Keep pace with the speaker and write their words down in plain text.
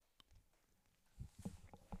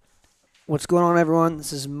What's going on, everyone?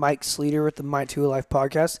 This is Mike Sleeter with the My Two Life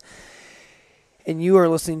podcast, and you are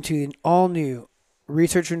listening to an all-new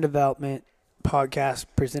research and development podcast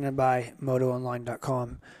presented by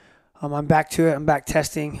MotoOnline.com. I'm back to it. I'm back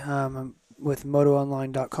testing. I'm with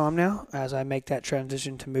MotoOnline.com now as I make that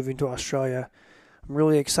transition to moving to Australia. I'm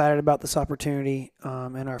really excited about this opportunity,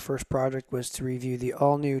 and our first project was to review the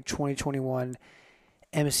all-new 2021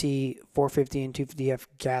 MC 450 and 250F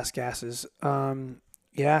gases.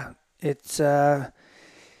 It's been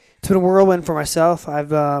a whirlwind for myself. I've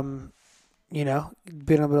been a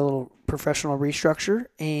little professional restructure,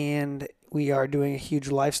 and we are doing a huge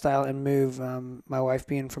lifestyle and move. My wife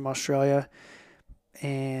being from Australia,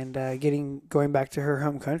 and going back to her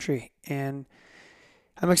home country, and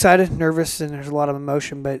I'm excited, nervous, and there's a lot of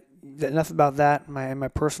emotion. But enough about that in my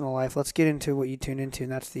personal life. Let's get into what you tune into,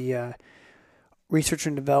 and that's the research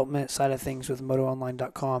and development side of things with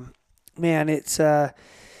MotoOnline.com. Man, it's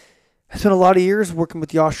been a lot of years working with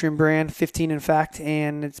the Austrian brand, 15 in fact,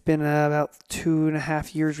 and it's been about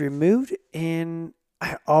 2.5 years removed, and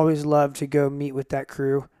I always love to go meet with that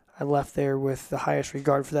crew. I left there with the highest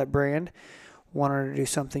regard for that brand, wanted to do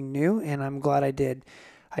something new, and I'm glad I did.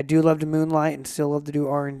 I do love to moonlight and still love to do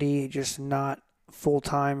R&D, just not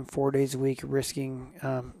full-time, 4 days a week, risking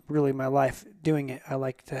really my life doing it. I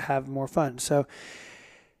like to have more fun. So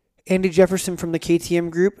Andy Jefferson from the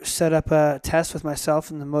KTM group set up a test with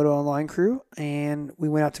myself and the Moto Online crew, and we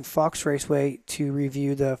went out to Fox Raceway to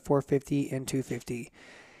review the 450 and 250.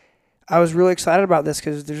 I was really excited about this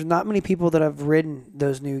because there's not many people that have ridden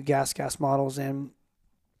those new gas models, and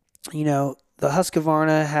the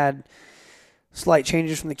Husqvarna had slight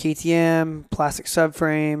changes from the KTM, plastic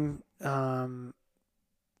subframe,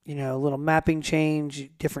 a little mapping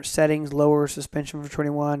change, different settings, lower suspension for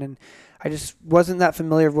 21, and I just wasn't that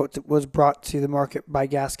familiar with what was brought to the market by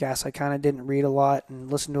Gas. I kind of didn't read a lot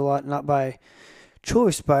and listen to a lot, not by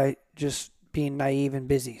choice, by just being naive and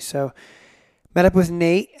busy. So met up with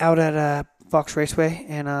Nate out at Fox Raceway,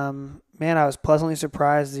 and I was pleasantly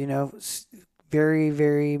surprised. Very,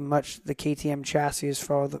 very much the KTM chassis as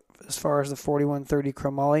far as the 4130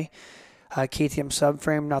 chromoly. KTM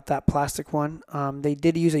subframe, not that plastic one. They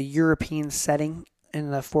did use a European setting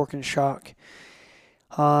in the fork and shock.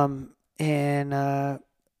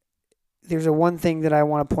 There's one thing that I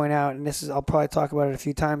want to point out, and I'll probably talk about it a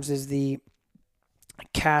few times, is the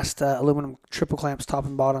cast aluminum triple clamps top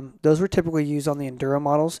and bottom. Those were typically used on the Enduro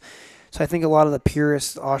models. So I think a lot of the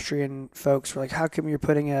purist Austrian folks were like, how come you're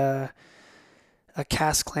putting a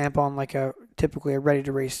cast clamp on like typically a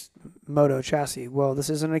ready-to-race moto chassis? Well,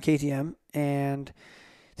 this isn't a KTM, and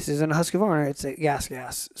this isn't a Husqvarna. It's a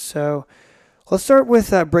gas. So let's start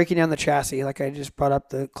with breaking down the chassis, like I just brought up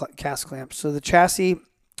the cast clamps. So the chassis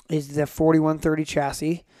is the 4130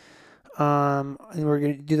 chassis, and we're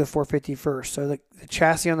going to do the 450 first. So the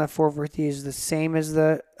chassis on the 450 is the same as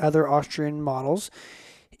the other Austrian models.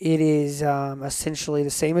 It is essentially the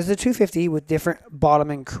same as the 250 with different bottom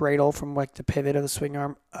and cradle from like the pivot of the swing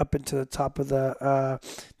arm up into the top of the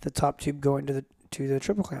top tube going to the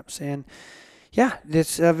triple clamps. And yeah,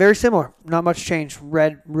 it's very similar. Not much change.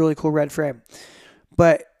 Red, really cool red frame.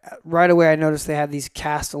 But right away I noticed they have these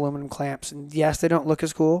cast aluminum clamps. And yes, they don't look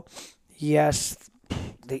as cool. Yes,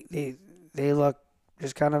 they look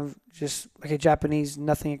just kind of just like a Japanese,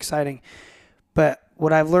 nothing exciting. But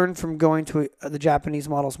what I've learned from going to the Japanese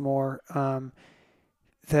models more,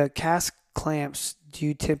 the cast clamps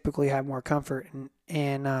do typically have more comfort,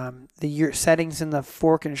 and the settings in the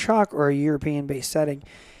fork and shock are a European-based setting.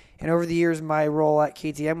 And over the years, my role at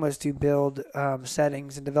KTM was to build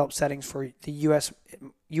settings and develop settings for the U.S.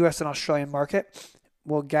 and Australian market.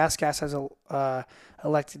 Well, Gas has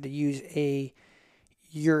elected to use a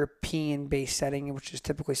European-based setting, which is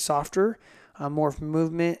typically softer, more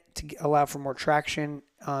movement to allow for more traction,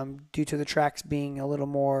 due to the tracks being a little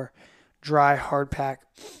more dry, hard pack.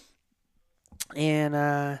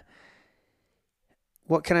 And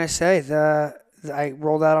what can I say? I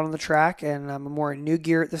rolled out on the track, and I'm wearing new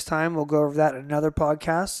gear at this time. We'll go over that in another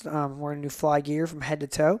podcast. I'm wearing new fly gear from head to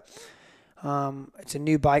toe. It's a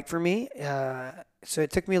new bike for me, so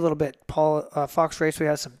it took me a little bit. Fox Raceway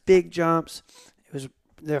has some big jumps. It was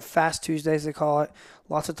their Fast Tuesdays, they call it.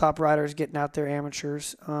 Lots of top riders getting out there,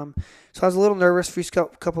 amateurs. So I was a little nervous for a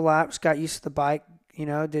couple laps, got used to the bike,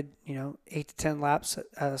 did 8 to 10 laps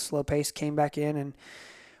at a slow pace, came back in and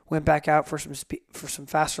went back out for some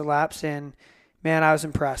faster laps, and man, I was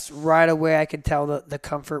impressed. Right away I could tell the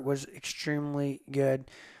comfort was extremely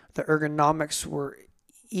good. The ergonomics were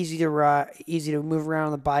easy to ride, easy to move around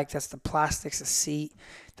on the bike. That's the plastics, the seat.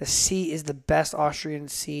 The seat is the best Austrian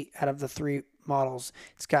seat out of the three models.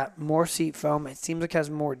 It's got more seat foam. It seems like it has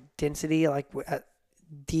more density, like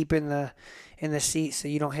deep in the seat, so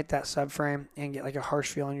you don't hit that subframe and get like a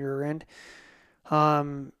harsh feel on your rear end.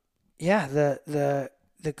 Yeah,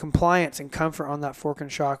 the compliance and comfort on that fork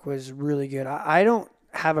and shock was really good. I don't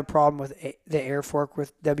have a problem with the air fork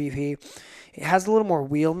with WP. It has a little more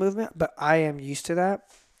wheel movement, but I am used to that.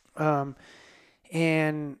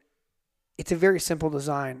 And it's a very simple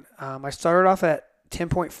design. I started off at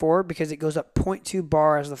 10.4 because it goes up 0.2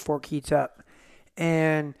 bar as the fork heats up.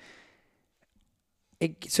 And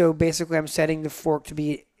so basically I'm setting the fork to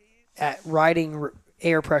be at riding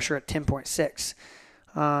air pressure at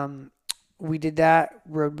 10.6. We did that,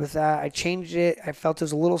 rode with that. I changed it. I felt it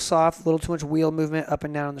was a little soft, a little too much wheel movement up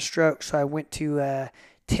and down on the stroke. So I went to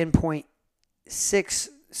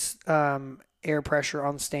 10.6 air pressure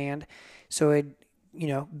on the stand. So it,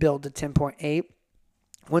 build to 10.8.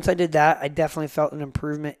 Once I did that, I definitely felt an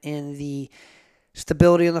improvement in the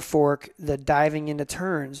stability on the fork, the diving into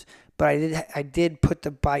turns. But I did put the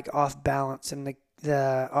bike off balance, and the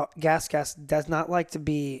gas does not like to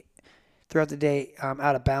be throughout the day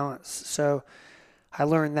out of balance. So I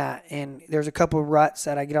learned that, and there's a couple of ruts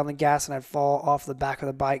that I get on the gas and I fall off the back of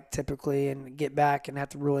the bike typically and get back and have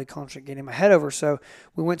to really concentrate getting my head over. So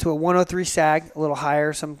we went to a 103 sag, a little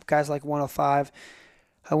higher. Some guys like 105.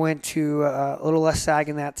 I went to a little less sag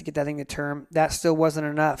in that to get that thing to turn. That still wasn't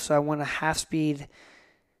enough, so I went a half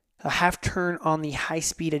turn on the high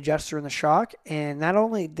speed adjuster in the shock, and not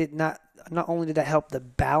only did that help the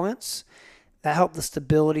balance, that helped the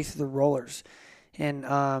stability through the rollers.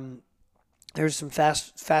 And there's some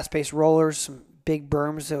fast-paced rollers, some big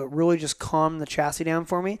berms that really just calmed the chassis down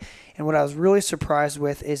for me. And what I was really surprised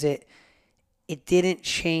with is it didn't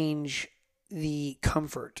change the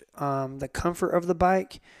comfort. The comfort of the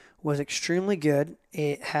bike was extremely good.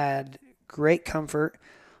 It had great comfort,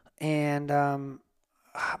 and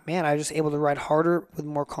man, I was just able to ride harder with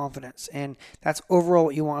more confidence. And that's overall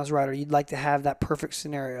what you want as a rider. You'd like to have that perfect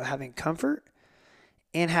scenario, having comfort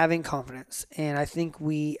and having confidence. And I think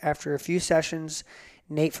after a few sessions,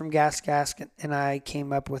 Nate from Gas and I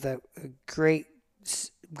came up with a great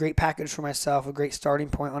package for myself, a great starting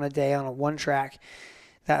point on a day on a one track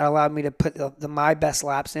that allowed me to put my best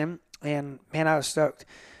laps in. And man, I was stoked.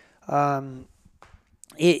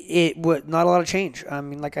 It would not a lot of change. I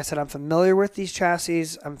mean, like I said, I'm familiar with these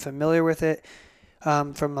chassis. I'm familiar with it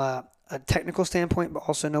from a technical standpoint, but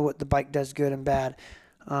also know what the bike does good and bad.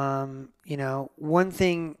 One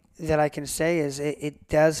thing that I can say is it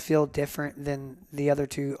does feel different than the other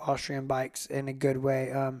two Austrian bikes in a good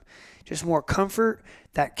way. Just more comfort.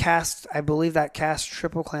 I believe that cast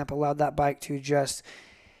triple clamp allowed that bike to just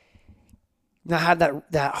not have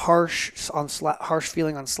that harsh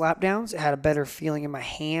feeling on slap downs. It had a better feeling in my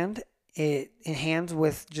hand. In hands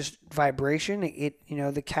with just vibration.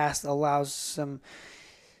 The cast allows some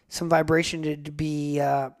vibration to be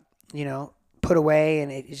put away,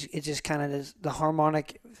 and it just kind of the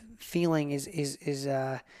harmonic feeling is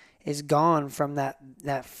gone from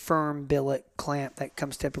that firm billet clamp that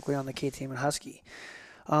comes typically on the KTM and Husky.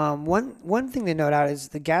 One thing to note out is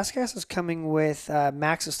the gas is coming with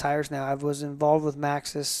Maxxis tires now. I was involved with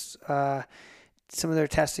Maxxis, some of their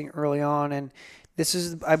testing early on, and this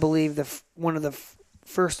is, I believe, one of the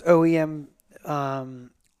first OEM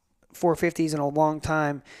 450s in a long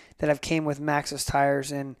time that have came with Maxxis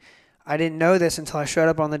tires, and I didn't know this until I showed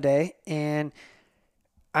up on the day. And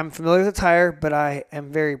I'm familiar with the tire, but I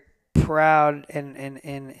am very proud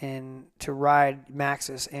and to ride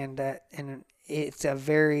Maxxis, and it's a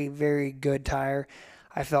very, very good tire.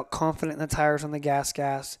 I felt confident in the tires on the gas.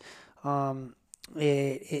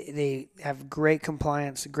 They have great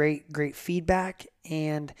compliance, great feedback,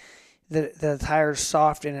 and the tire's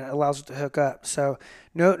soft and it allows it to hook up. So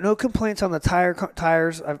no complaints on the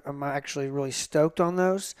tires. I'm actually really stoked on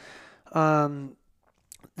those.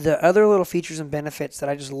 The other little features and benefits that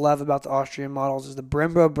I just love about the Austrian models is the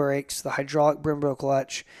Brembo brakes, the hydraulic Brembo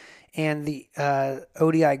clutch, and the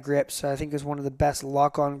ODI grips. I think is one of the best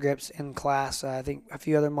lock-on grips in class. I think a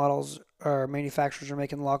few other models or manufacturers are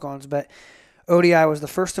making lock-ons, but ODI was the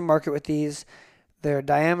first to market with these. Their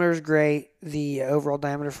diameter is great. The overall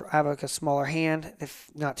diameter, I have like a smaller hand. They're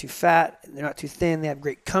not too fat. They're not too thin. They have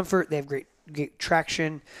great comfort. They have great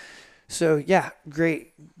traction. So yeah,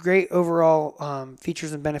 great overall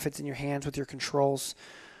features and benefits in your hands with your controls.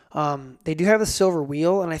 They do have a silver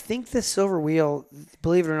wheel, and I think the silver wheel,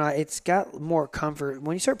 believe it or not, it's got more comfort.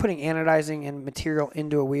 When you start putting anodizing and material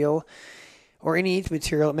into a wheel or any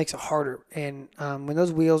material, it makes it harder. And when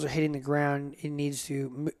those wheels are hitting the ground,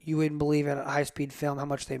 you wouldn't believe at a high-speed film how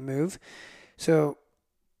much they move. So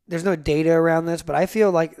there's no data around this, but I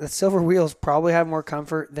feel like the silver wheels probably have more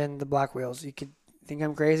comfort than the black wheels. You could think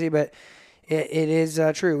I'm crazy, but it is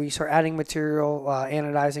true. When you start adding material,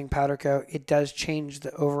 anodizing, powder coat, it does change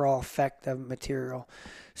the overall effect of material.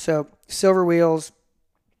 So silver wheels,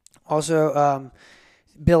 also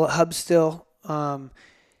billet hub still.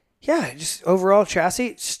 Yeah, just overall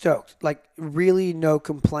chassis, stoked. Like, really no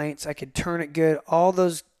complaints. I could turn it good. All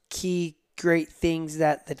those key great things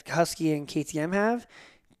that the Husky and KTM have,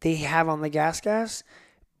 they have on the Gas,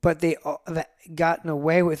 but they have gotten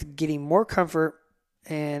away with getting more comfort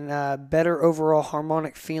and better overall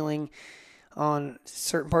harmonic feeling on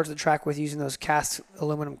certain parts of the track with using those cast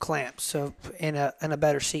aluminum clamps. So, in a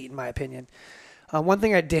better seat, in my opinion. One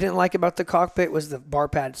thing I didn't like about the cockpit was the bar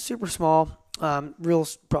pad. Super small. Real,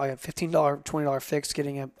 probably a $15, $20 fix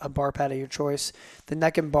getting a bar pad of your choice. The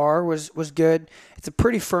neck and bar was good. It's a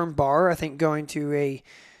pretty firm bar. I think going to a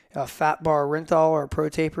fat bar Renthal or Pro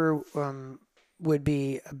Taper would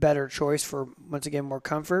be a better choice for, once again, more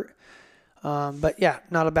comfort. But yeah,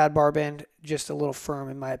 not a bad bar band, just a little firm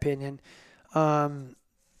in my opinion. And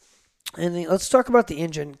then let's talk about the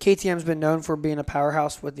engine. KTM's been known for being a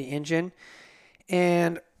powerhouse with the engine.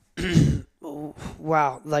 And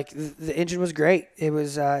wow, like the engine was great. It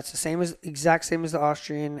was it's the exact same as the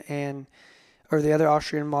Austrian or the other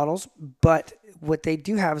Austrian models, but what they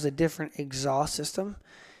do have is a different exhaust system.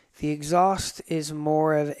 The exhaust is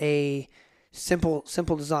more of a simple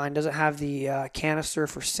design. Doesn't have the canister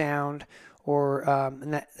for sound, or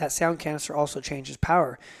and that sound canister also changes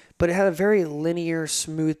power, but it had a very linear,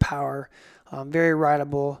 smooth power, very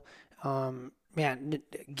rideable. Man,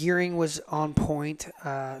 gearing was on point.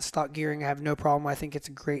 Stock gearing, I have no problem. I think it's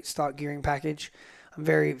a great stock gearing package. I'm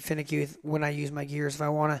very finicky when I use my gears. If I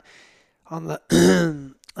want to, on the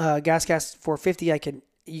Gas 450,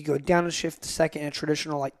 you go down and shift the second in a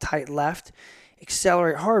traditional like tight left,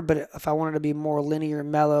 accelerate hard. But if I wanted to be more linear,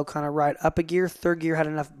 mellow, kind of ride up a gear, third gear had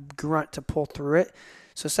enough grunt to pull through it.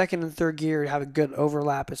 So second and third gear have a good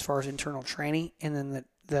overlap as far as internal training, and then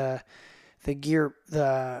the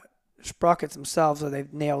sprockets themselves, so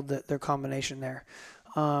they've nailed their combination there.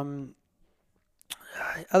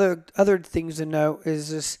 Other things to note is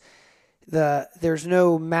this: there's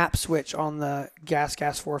no map switch on the Gas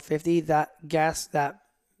 450. That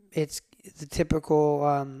it's the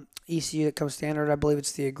typical ECU that comes standard. I believe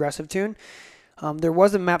it's the aggressive tune. There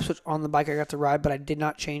was a map switch on the bike I got to ride, but I did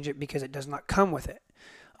not change it because it does not come with it.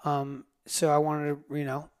 So I wanted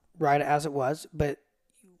to ride it as it was, but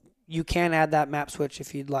you can add that map switch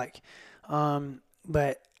if you'd like.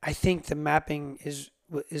 But I think the mapping is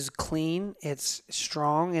clean, it's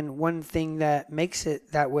strong, and one thing that makes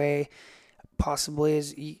it that way possibly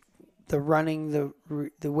is the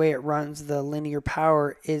way it runs, the linear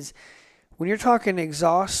power is when you're talking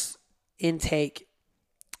exhaust intake,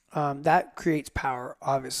 that creates power,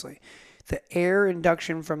 obviously. The air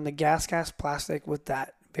induction from the gas plastic with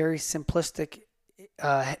that very simplistic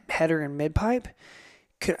header and mid pipe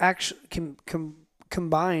could actually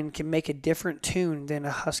combine can make a different tune than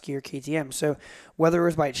a Husky or KTM. So whether it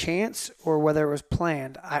was by chance or whether it was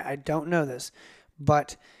planned, I don't know this,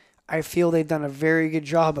 but I feel they've done a very good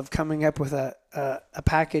job of coming up with a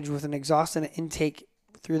package with an exhaust and an intake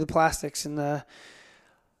through the plastics and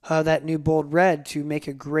that new bold red to make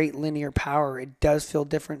a great linear power. It does feel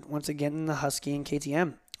different once again than the Husky and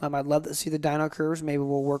KTM. I'd love to see the dyno curves. Maybe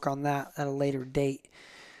we'll work on that at a later date.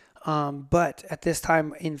 But at this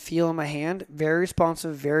time, in feel in my hand, very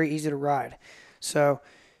responsive, very easy to ride. So,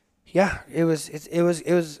 yeah, it was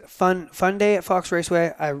a fun day at Fox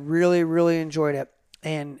Raceway. I really, really enjoyed it.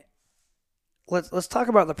 And let's talk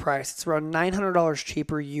about the price. It's around $900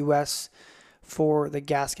 cheaper US for the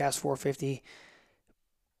Gas 450,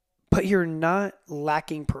 but you're not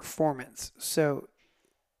lacking performance. So,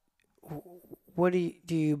 what do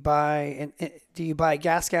you buy? And do you buy a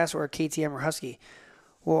Gas or a KTM or Husky?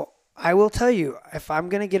 Well, I will tell you, if I'm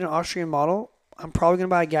going to get an Austrian model, I'm probably going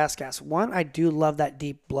to buy a Gas. One, I do love that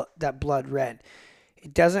that blood red.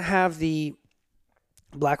 It doesn't have the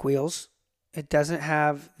black wheels. It doesn't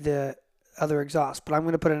have the other exhaust, but I'm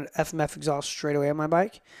going to put an FMF exhaust straight away on my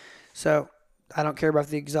bike. So I don't care about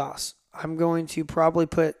the exhaust. I'm going to probably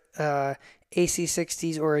put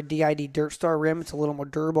AC60s or a DID Dirt Star rim. It's a little more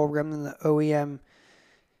durable rim than the OEM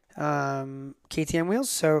KTM wheels.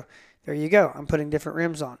 So there you go. I'm putting different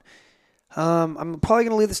rims on. I'm probably going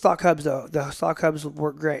to leave the stock hubs, though. The stock hubs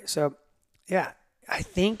work great. So, yeah, I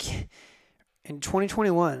think in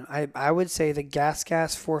 2021, I would say the Gas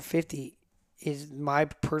 450 is my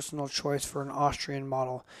personal choice for an Austrian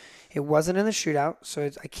model. It wasn't in the shootout, so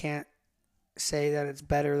I can't say that it's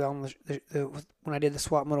better than when I did the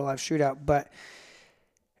Swap Moto Live shootout. But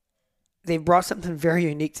they've brought something very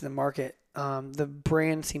unique to the market. The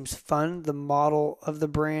brand seems fun. The model of the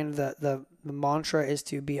brand, the mantra is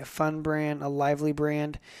to be a fun brand, a lively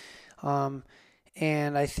brand. Um,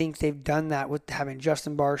 and I think they've done that with having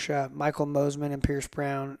Justin Barsha, Michael Mosman, and Pierce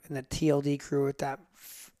Brown, and the TLD crew with that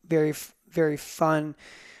very fun,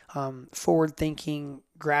 forward-thinking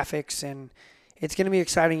graphics, and it's going to be an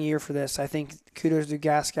exciting year for this. I think kudos to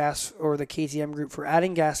Gas or the KTM group for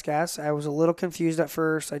adding Gas. I was a little confused at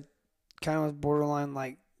first. I kind of was borderline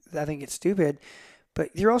like, I think it's stupid,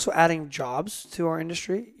 but you're also adding jobs to our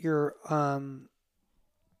industry. You're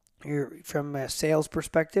from a sales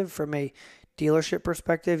perspective, from a dealership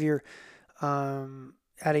perspective, you're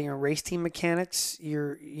adding a race team mechanics.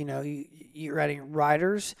 You're adding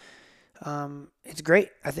riders. It's great.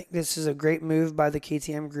 I think this is a great move by the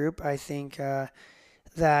KTM group. I think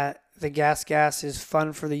that the Gas is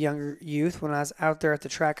fun for the younger youth. When I was out there at the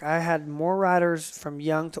track, I had more riders from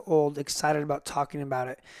young to old excited about talking about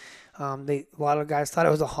it. A lot of guys thought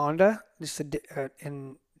it was a Honda,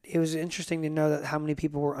 and it was interesting to know that how many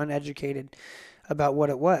people were uneducated about what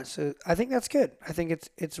it was. So I think that's good. I think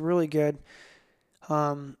it's really good.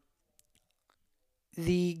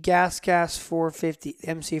 The Gas 450,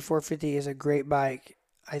 MC 450 is a great bike.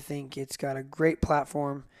 I think it's got a great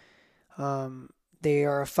platform. They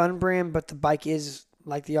are a fun brand, but the bike is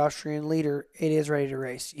like the Austrian leader. It is ready to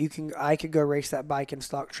race. I could go race that bike in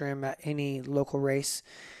stock trim at any local race.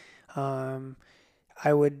 I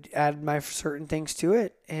would add my certain things to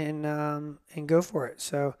it and go for it.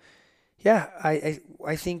 So yeah,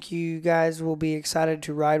 I think you guys will be excited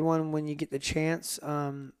to ride one when you get the chance.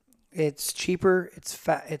 It's cheaper, it's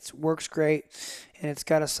fat, it works great, and it's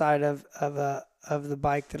got a side of the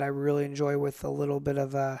bike that I really enjoy with a little bit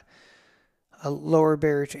of a lower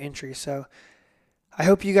barrier to entry. So I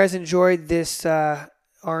hope you guys enjoyed this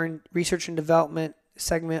our research and development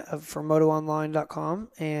segment for MotoOnline.com,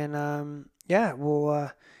 and yeah,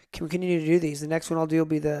 we'll continue to do these. The next one I'll do will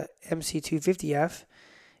be the MC250F.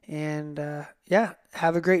 And yeah,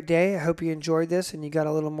 have a great day. I hope you enjoyed this and you got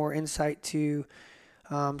a little more insight to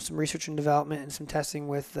some research and development and some testing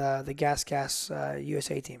with the Gas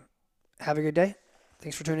USA team. Have a good day.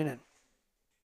 Thanks for tuning in.